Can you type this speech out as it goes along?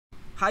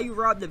How you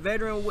robbed a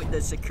veteran with the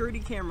security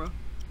camera,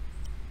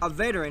 a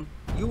veteran,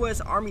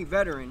 U.S. Army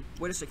veteran,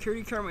 with a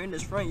security camera in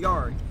his front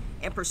yard,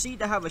 and proceed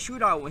to have a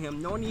shootout with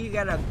him, knowing he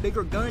got a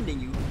bigger gun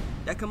than you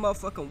that can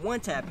motherfucking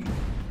one-tap you.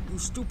 You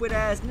stupid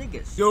ass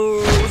niggas. Yo,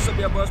 what's up,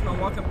 y'all boys, man?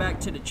 Welcome back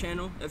to the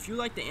channel. If you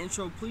like the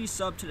intro, please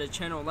sub to the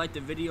channel, like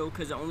the video,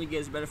 because it only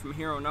gets better from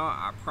here on out.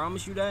 I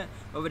promise you that.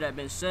 But with that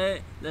being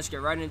said, let's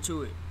get right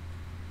into it.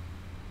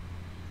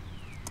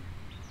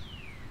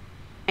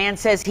 Man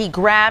says he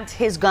grabbed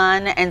his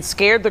gun and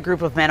scared the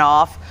group of men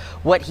off.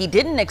 What he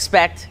didn't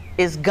expect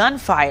is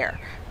gunfire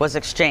was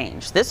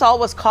exchanged. This all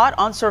was caught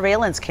on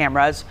surveillance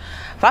cameras.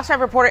 Fox 5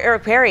 reporter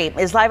Eric Perry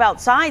is live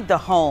outside the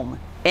home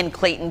in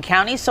Clayton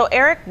County. So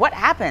Eric, what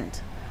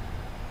happened?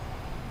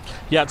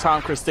 Yeah,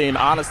 Tom, Christine,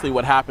 honestly,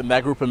 what happened,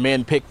 that group of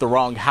men picked the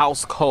wrong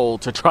house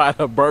code to try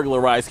to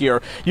burglarize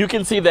here. You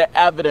can see the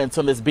evidence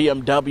on this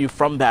BMW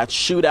from that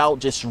shootout,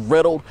 just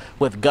riddled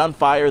with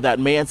gunfire. That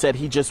man said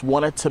he just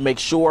wanted to make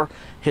sure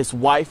his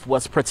wife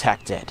was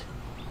protected.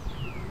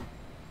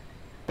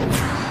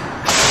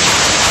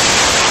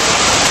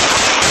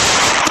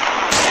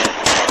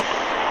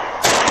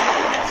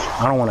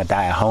 I don't want to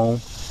die at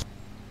home.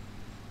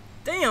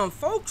 Damn,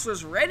 folks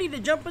was ready to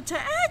jump into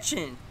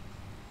action.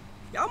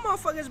 Y'all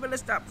motherfuckers better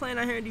stop playing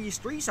out here in these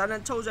streets. I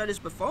done told y'all this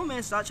before,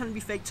 man. Stop trying to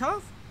be fake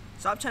tough.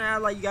 Stop trying to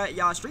act like you got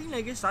y'all street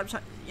niggas. Stop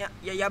trying.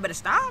 Y'all better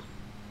stop.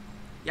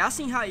 Y'all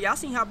seen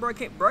how bro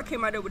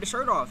came out there with the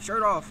shirt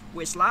off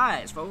with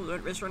slides,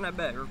 folks. Let's run that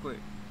back real quick.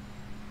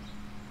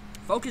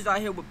 Folks is out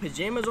here with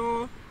pajamas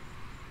on,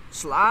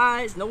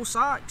 slides, no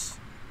socks,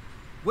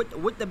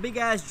 with the big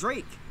ass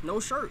Drake, no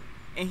shirt,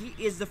 and he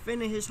is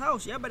defending his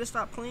house. Y'all better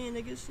stop playing,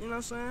 niggas. You know what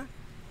I'm saying?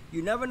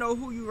 You never know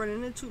who you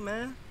running into,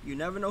 man. You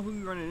never know who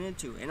you running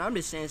into. And I'm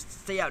just saying,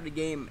 stay out the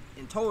game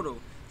in total.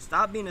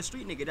 Stop being a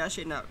street nigga. That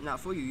shit not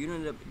for you. You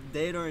end up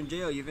dead or in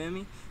jail, you feel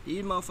me?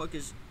 These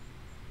motherfuckers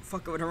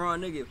fucking with the wrong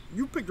nigga.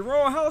 You picked the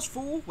wrong house,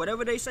 fool.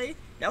 Whatever they say,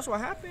 that's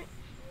what happened.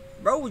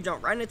 Bro would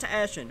jump right into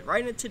action,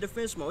 right into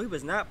defense mode. He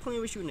was not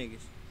playing with you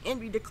niggas.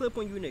 Empty the clip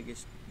on you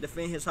niggas.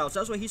 Defend his house.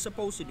 That's what he's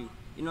supposed to do.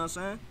 You know what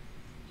I'm saying?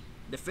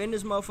 Defend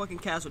his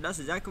motherfucking castle. That's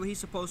exactly what he's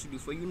supposed to do.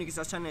 For you niggas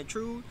that's trying to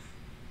intrude,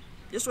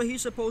 this is what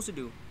he's supposed to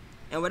do.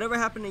 And whatever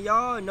happened to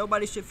y'all,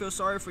 nobody should feel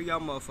sorry for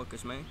y'all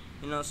motherfuckers, man.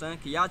 You know what I'm saying?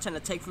 Cause y'all trying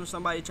to take from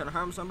somebody, trying to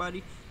harm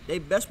somebody. They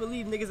best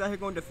believe niggas out here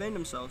gonna defend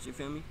themselves, you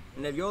feel me?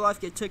 And if your life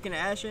get taken to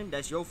action,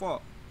 that's your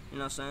fault. You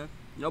know what I'm saying?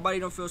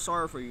 Nobody don't feel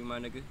sorry for you, my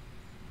nigga.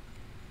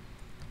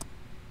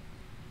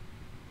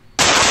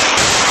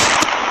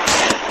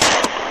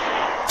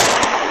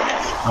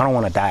 I don't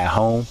want to die at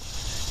home.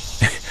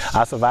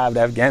 I survived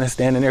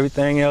Afghanistan and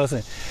everything else,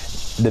 and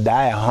to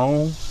die at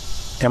home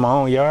in my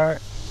own yard.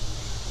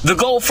 The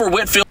goal for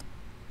Whitfield.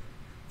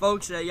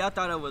 Folks said y'all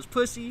thought it was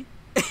pussy.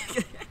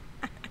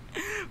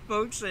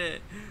 folks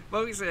said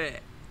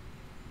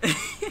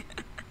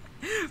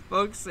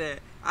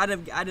I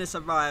done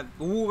survived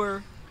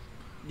war.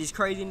 These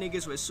crazy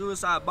niggas with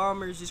suicide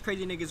bombers, these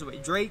crazy niggas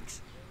with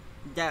Drakes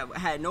that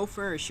had no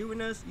fear of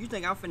shooting us. You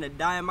think I'm finna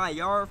die in my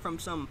yard from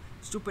some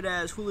stupid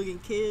ass hooligan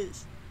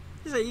kids?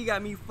 He said you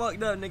got me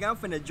fucked up, nigga. I'm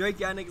finna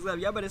Drake y'all niggas up.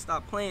 Y'all better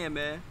stop playing,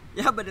 man.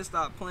 Y'all better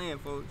stop playing,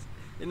 folks.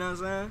 You know what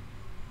I'm saying?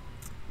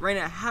 Right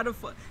now, how the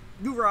fuck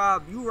you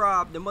robbed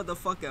the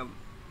motherfucking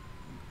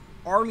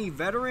Army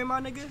veteran,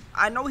 my nigga?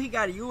 I know he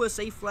got a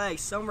USA flag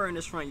somewhere in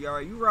his front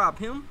yard. You robbed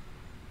him?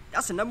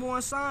 That's the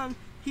 #1 sign.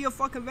 He a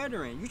fucking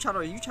veteran. You try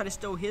to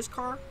steal his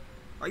car?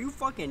 Are you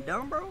fucking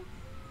dumb, bro? You know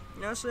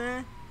what I'm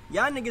saying?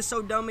 Y'all niggas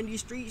so dumb in these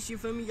streets, you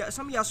feel me?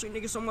 Some of y'all street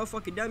niggas so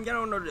motherfucking dumb,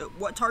 y'all don't know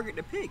what target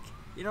to pick.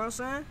 You know what I'm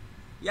saying?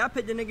 Y'all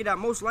picked the nigga that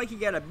most likely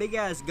got a big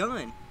ass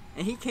gun,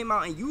 and he came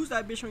out and used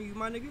that bitch on you,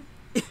 my nigga.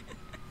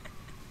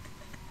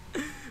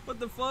 What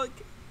the fuck?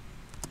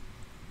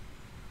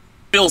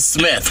 Bill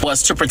Smith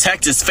was to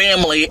protect his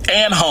family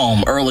and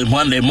home early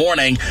Monday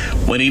morning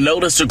when he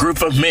noticed a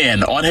group of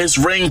men on his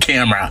Ring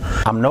camera.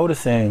 I'm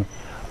noticing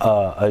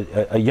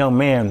a young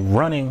man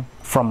running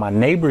from my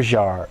neighbor's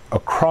yard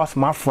across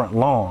my front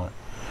lawn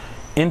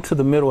into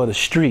the middle of the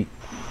street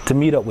to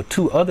meet up with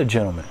 2 other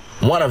gentlemen.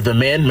 One of the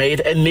men made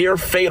a near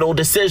fatal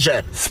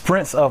decision.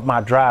 Sprints of my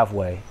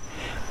driveway.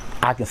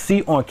 I can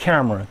see on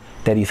camera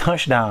that he's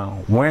hunched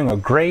down wearing a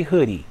gray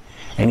hoodie,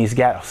 and he's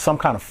got some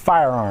kind of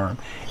firearm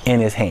in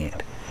his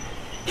hand.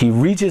 He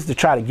reaches to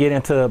try to get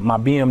into my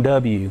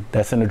BMW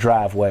that's in the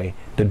driveway.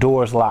 The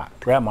door's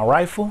locked. Grab my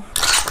rifle,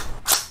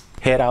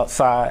 head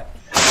outside.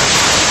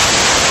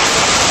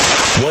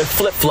 With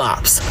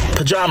flip-flops,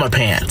 pajama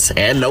pants,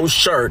 and no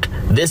shirt,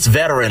 this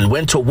veteran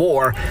went to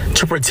war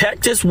to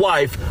protect his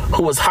wife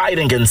who was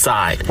hiding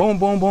inside. Boom,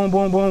 boom, boom,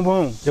 boom, boom,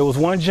 boom. There was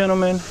one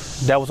gentleman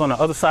that was on the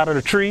other side of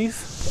the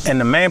trees, and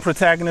the main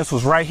protagonist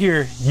was right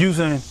here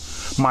using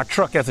my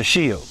truck as a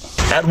shield.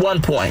 At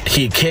one point,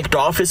 he kicked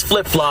off his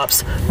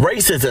flip-flops,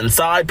 races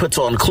inside, puts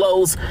on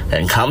clothes,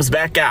 and comes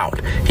back out.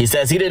 He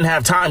says he didn't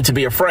have time to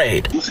be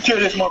afraid. You secure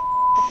this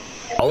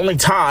Only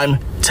time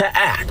to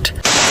act.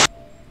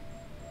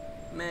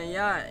 Man,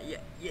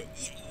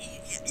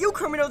 you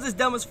criminals is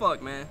dumb as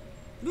fuck, man.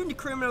 You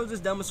criminals is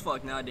dumb as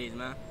fuck nowadays,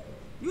 man.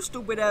 You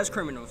stupid ass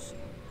criminals.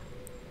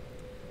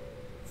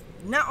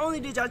 Not only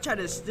did y'all try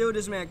to steal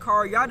this man's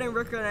car, y'all didn't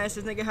recognize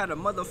this nigga had a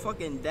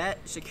motherfucking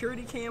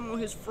security cam on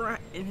his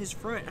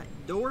front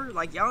door.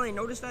 Like, y'all ain't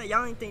noticed that?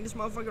 Y'all ain't think this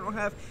motherfucker don't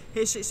have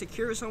his shit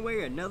secured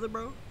somewhere or another,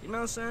 bro? You know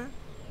what I'm saying?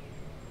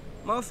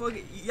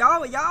 Motherfucker,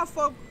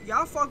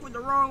 y'all fuck with the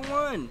wrong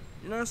one.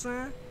 You know what I'm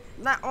saying?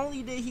 Not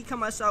only did he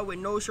come outside with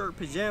no shirt,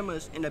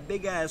 pajamas, and a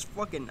big ass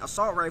fucking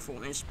assault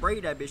rifle and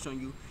sprayed that bitch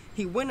on you,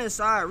 he went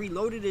inside,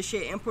 reloaded his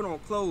shit, and put on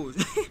clothes,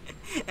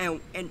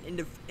 and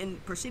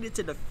proceeded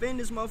to defend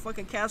this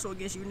motherfucking castle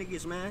against you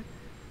niggas, man.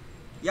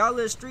 Y'all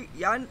little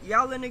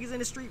niggas in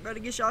the street better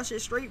get y'all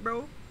shit straight,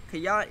 bro. Cause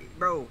y'all,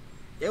 bro,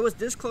 they was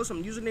this close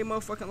from using their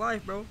motherfucking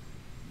life, bro.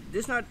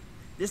 This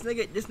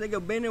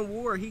nigga been in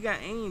war. He got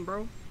aim,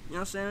 bro. You know what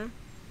I'm saying?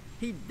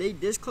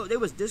 They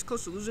was this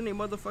close to losing their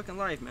motherfucking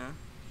life, man.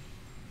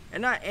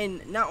 And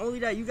not only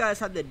that, you guys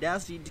have the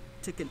audacity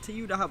to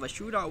continue to have a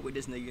shootout with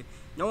this nigga,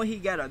 knowing he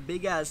got a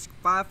big ass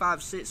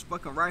 5.56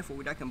 fucking rifle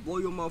that can blow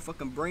your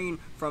motherfucking brain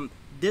from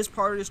this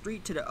part of the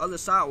street to the other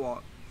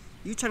sidewalk.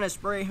 You trying to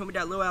spray him with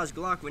that little ass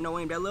Glock with no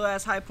aim, that little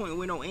ass high point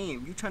with no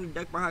aim. You trying to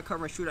duck behind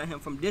cover and shoot at him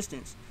from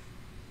distance,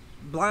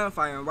 blind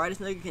firing. Right, this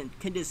nigga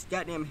can just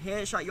goddamn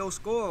headshot your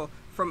skull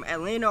from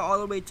Atlanta all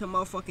the way to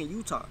motherfucking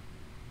Utah.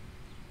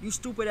 You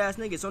stupid ass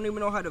niggas don't even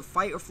know how to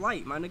fight or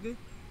flight, my nigga.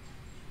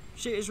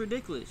 Shit is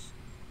ridiculous.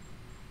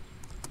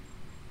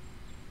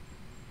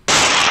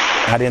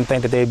 I didn't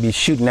think that they'd be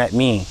shooting at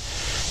me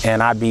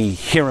and I'd be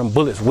hearing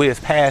bullets whiz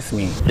past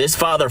me. This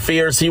father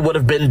fears he would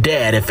have been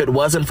dead if it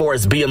wasn't for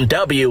his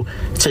BMW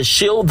to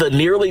shield the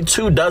nearly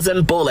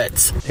 24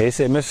 bullets. They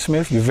said, Mr.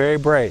 Smith, you're very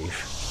brave.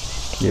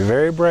 You're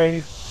very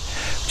brave,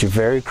 but you're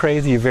very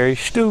crazy, you're very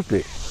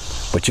stupid,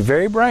 but you're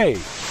very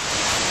brave.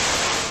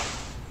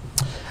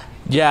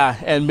 Yeah,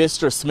 and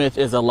Mr. Smith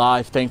is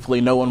alive.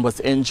 Thankfully, no one was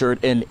injured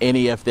in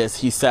any of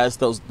this. He says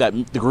that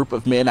the group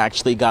of men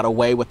actually got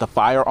away with the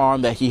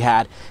firearm that he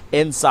had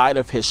inside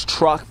of his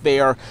truck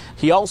there.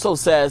 He also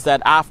says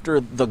that after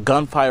the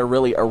gunfire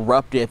really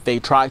erupted, they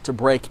tried to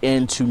break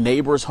into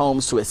neighbors'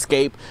 homes to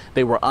escape.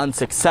 They were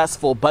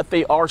unsuccessful, but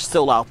they are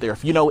still out there.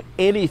 If you know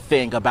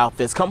anything about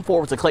this, come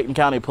forward to Clayton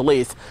County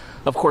Police.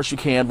 Of course, you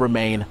can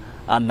remain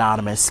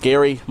anonymous.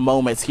 Scary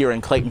moments here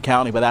in Clayton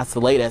County, but that's the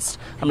latest.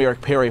 I'm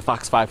Eric Perry,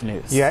 Fox 5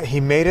 News. Yeah, he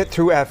made it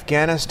through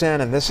Afghanistan,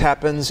 and this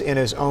happens in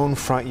his own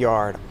front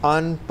yard.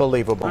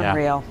 Unbelievable.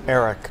 Unreal. Yeah.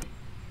 Eric.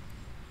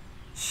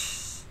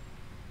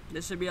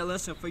 This should be a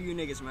lesson for you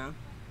niggas, man.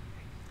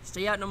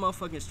 Stay out in the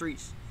motherfucking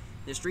streets.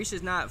 The streets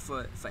is not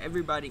for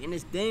everybody, and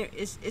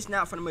it's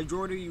not for the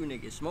majority of you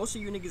niggas. Most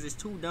of you niggas is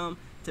too dumb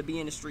to be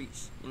in the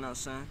streets. You know what I'm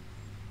saying?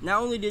 Not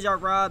only did y'all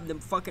rob the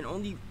fucking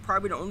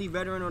probably the only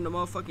veteran on the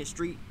motherfucking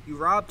street, you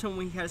robbed him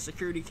when he had a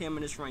security cam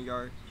in his front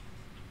yard,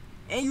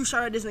 and you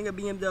shot at this nigga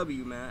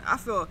BMW, man. I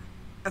feel,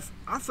 you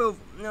know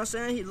what I'm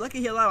saying? Lucky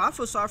he alive. I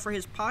feel sorry for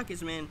his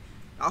pockets, man.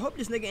 I hope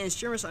this nigga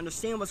insurance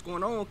understand what's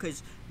going on,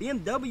 cause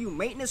BMW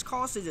maintenance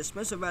cost is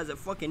expensive as it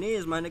fucking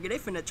is, my nigga. They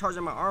finna charge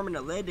my arm and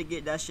the leg to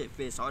get that shit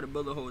fixed, all the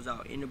bullet holes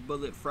out and the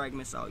bullet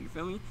fragments out. You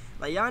feel me?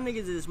 Like, y'all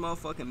niggas is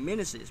motherfucking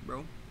menaces,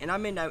 bro. And I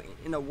mean that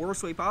in the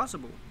worst way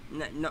possible.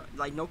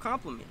 No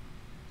compliment.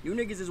 You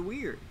niggas is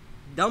weird,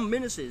 dumb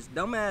menaces,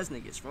 dumb ass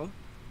niggas, bro.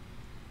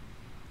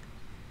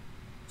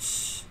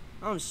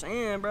 I'm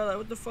saying, bro, like,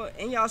 what the fuck?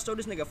 And y'all stole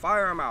this nigga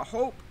firearm. I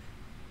hope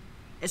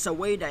it's a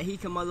way that he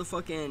can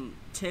motherfucking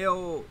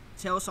tell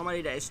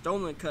somebody that it's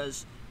stolen,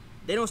 cause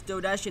they don't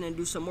steal that shit and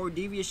do some more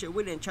devious shit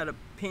with it and try to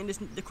pin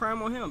the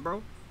crime on him,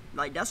 bro.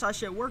 Like, that's how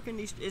shit work in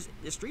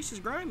the streets is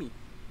grimy.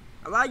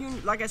 A lot of you,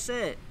 like I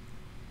said,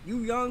 you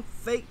young,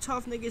 fake,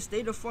 tough niggas,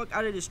 stay the fuck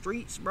out of the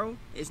streets, bro.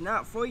 It's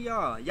not for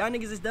y'all. Y'all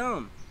niggas is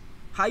dumb.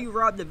 How you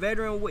robbed the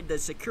veteran with the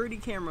security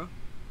camera,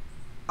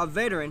 a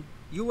veteran,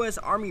 U.S.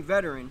 Army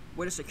veteran,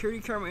 with a security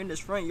camera in his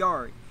front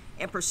yard,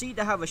 and proceed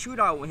to have a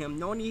shootout with him,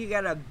 knowing he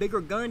got a bigger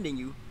gun than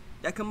you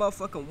that can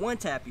motherfucking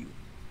one-tap you.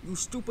 You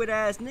stupid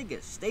ass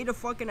niggas. Stay the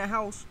fuck in the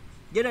house.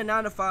 Get a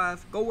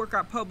 9-to-5. Go work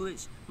at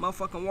Publix,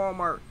 motherfucking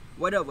Walmart,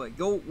 whatever.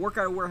 Go work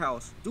at a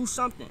warehouse. Do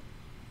something.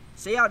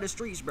 Stay out the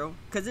streets, bro.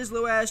 Cause this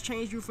little ass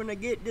change you finna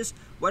get, this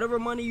whatever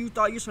money you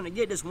thought you was finna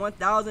get, this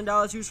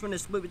 $1,000 you was finna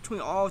split between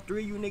all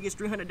three of you niggas,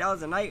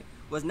 $300 a night,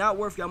 was not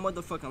worth your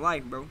motherfucking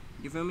life, bro.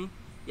 You feel me?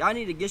 Y'all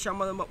need to get your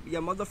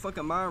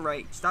motherfucking mind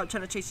right. Stop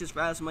trying to chase this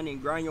fast money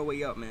and grind your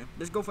way up, man.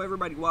 Let's go for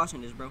everybody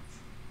watching this, bro.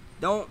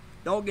 Don't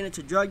get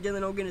into drug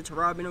dealing, don't get into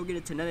robbing, don't get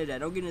into none of that.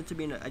 Don't get into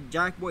being a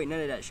jack boy, none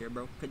of that shit,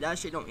 bro. Cause that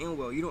shit don't end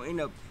well. You don't end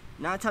up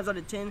 9 times out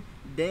of 10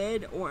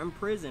 dead or in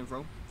prison,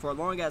 bro, for a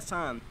long ass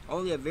time.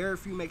 Only a very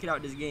few make it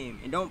out this game.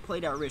 And don't play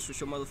that risk with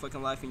your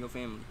motherfucking life and your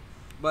family.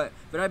 But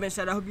with that being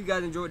said, I hope you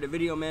guys enjoyed the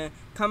video, man.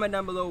 Comment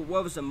down below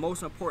what was the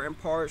most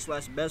important part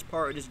 / best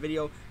part of this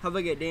video. Have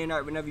a good day and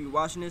night whenever you're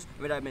watching this.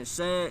 With that being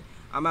said,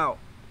 I'm out.